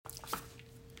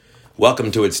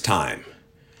Welcome to It's Time.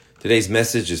 Today's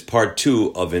message is part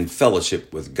 2 of In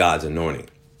Fellowship with God's Anointing.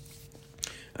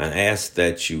 I ask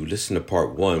that you listen to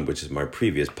part 1, which is my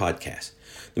previous podcast.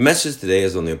 The message today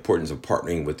is on the importance of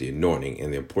partnering with the anointing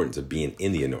and the importance of being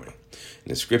in the anointing.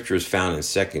 And the scripture is found in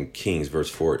 2 Kings, verse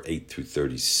 4, 8 through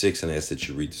 36, and I ask that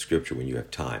you read the scripture when you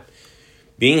have time.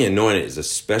 Being anointed is a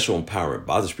special empowerment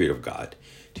by the Spirit of God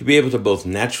to be able to both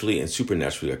naturally and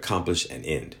supernaturally accomplish an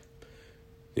end.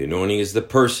 The anointing is the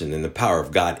person and the power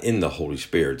of God in the Holy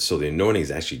Spirit. So the anointing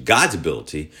is actually God's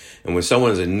ability. And when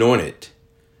someone is anointed,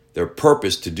 their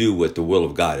purpose to do what the will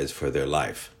of God is for their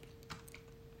life.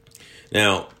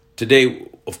 Now, today,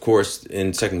 of course,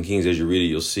 in 2 Kings, as you read it,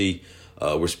 you'll see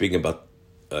we're speaking about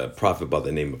a prophet by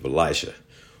the name of Elisha,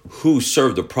 who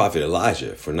served the prophet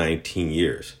Elijah for 19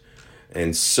 years.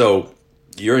 And so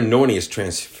your anointing is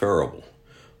transferable,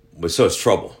 but so is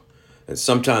trouble. And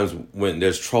sometimes when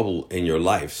there's trouble in your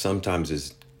life, sometimes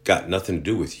it's got nothing to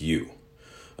do with you.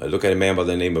 Look at a man by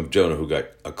the name of Jonah who got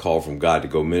a call from God to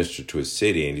go minister to his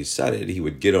city and decided he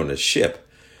would get on a ship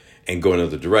and go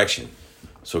another direction.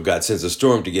 So God sends a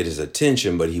storm to get his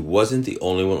attention, but he wasn't the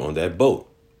only one on that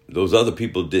boat. Those other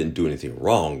people didn't do anything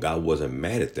wrong. God wasn't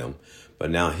mad at them, but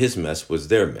now his mess was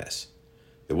their mess.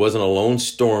 There wasn't a lone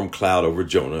storm cloud over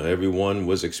Jonah. Everyone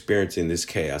was experiencing this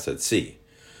chaos at sea.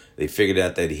 They figured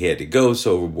out that he had to go,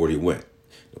 so overboard he went.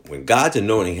 When God's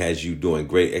anointing has you doing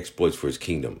great exploits for his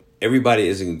kingdom, everybody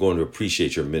isn't going to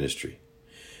appreciate your ministry.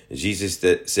 And Jesus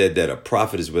said that a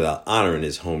prophet is without honor in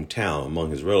his hometown,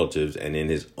 among his relatives, and in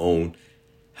his own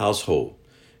household.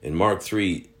 In Mark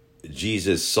 3,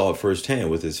 Jesus saw it firsthand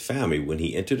with his family when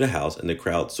he entered the house and the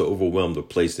crowd so overwhelmed the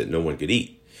place that no one could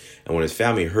eat. And when his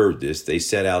family heard this, they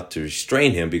set out to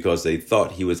restrain him because they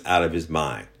thought he was out of his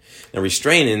mind. Now,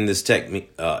 restrain in this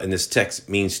text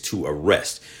means to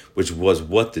arrest, which was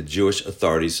what the Jewish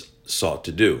authorities sought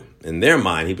to do. In their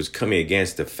mind, he was coming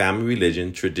against the family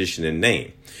religion, tradition, and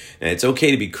name. And it's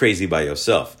okay to be crazy by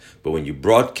yourself, but when you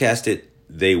broadcast it,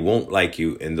 they won't like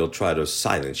you and they'll try to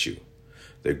silence you.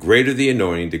 The greater the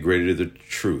anointing, the greater the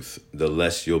truth, the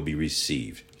less you'll be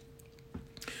received.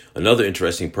 Another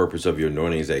interesting purpose of your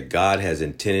anointing is that God has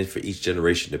intended for each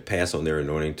generation to pass on their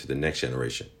anointing to the next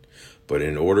generation. But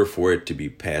in order for it to be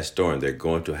passed on, they're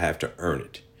going to have to earn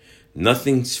it.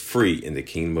 Nothing's free in the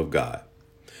kingdom of God.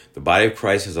 The body of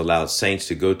Christ has allowed saints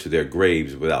to go to their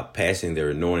graves without passing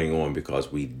their anointing on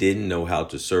because we didn't know how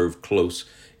to serve close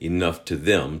enough to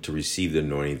them to receive the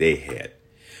anointing they had.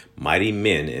 Mighty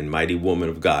men and mighty women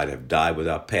of God have died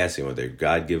without passing on their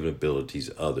God-given abilities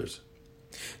to others.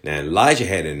 Now, Elijah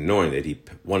had an anointing that he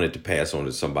wanted to pass on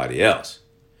to somebody else.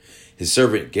 His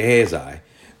servant Gehazi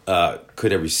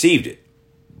could have received it,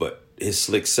 but his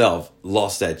slick self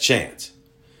lost that chance.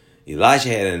 Elijah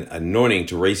had an anointing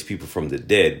to raise people from the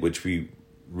dead, which we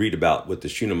read about with the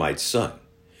Shunammite's son.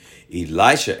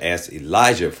 Elisha asked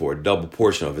Elijah for a double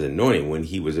portion of his anointing when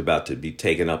he was about to be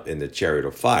taken up in the chariot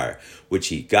of fire, which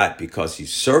he got because he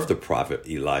served the prophet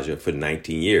Elijah for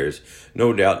 19 years.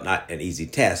 No doubt not an easy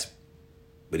task,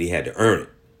 but he had to earn it.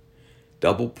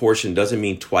 Double portion doesn't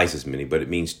mean twice as many, but it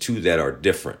means two that are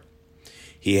different.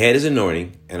 He had his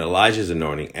anointing and Elijah's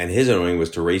anointing, and his anointing was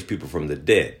to raise people from the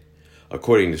dead.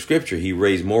 According to Scripture, he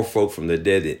raised more folk from the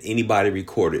dead than anybody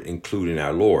recorded, including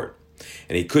our Lord.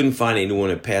 And he couldn't find anyone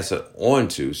to pass it on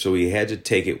to, so he had to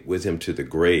take it with him to the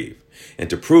grave. And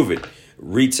to prove it,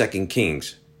 read 2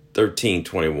 Kings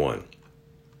 13:21.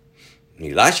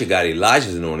 Elisha got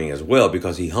Elijah's anointing as well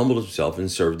because he humbled himself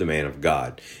and served the man of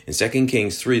God. In 2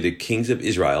 Kings 3, the kings of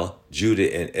Israel,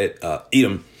 Judah, and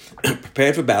Edom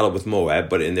prepared for battle with Moab,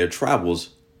 but in their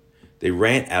travels, they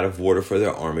ran out of water for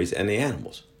their armies and the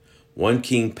animals. One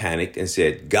king panicked and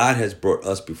said, God has brought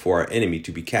us before our enemy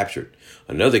to be captured.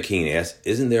 Another king asked,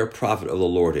 isn't there a prophet of the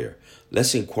Lord here?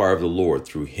 Let's inquire of the Lord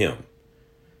through him.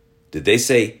 Did they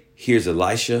say, here's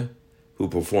Elisha, who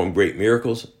performed great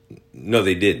miracles? No,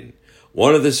 they didn't.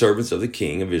 One of the servants of the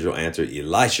king of Israel answered,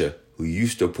 Elisha, who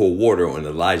used to pour water on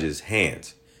Elijah's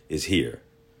hands, is here.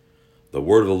 The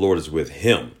word of the Lord is with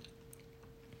him.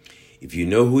 If you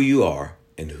know who you are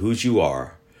and whose you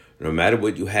are, no matter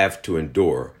what you have to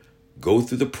endure, go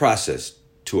through the process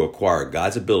to acquire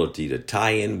God's ability to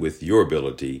tie in with your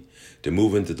ability to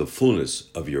move into the fullness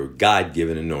of your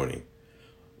God-given anointing.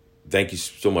 Thank you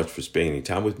so much for spending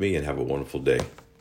time with me and have a wonderful day.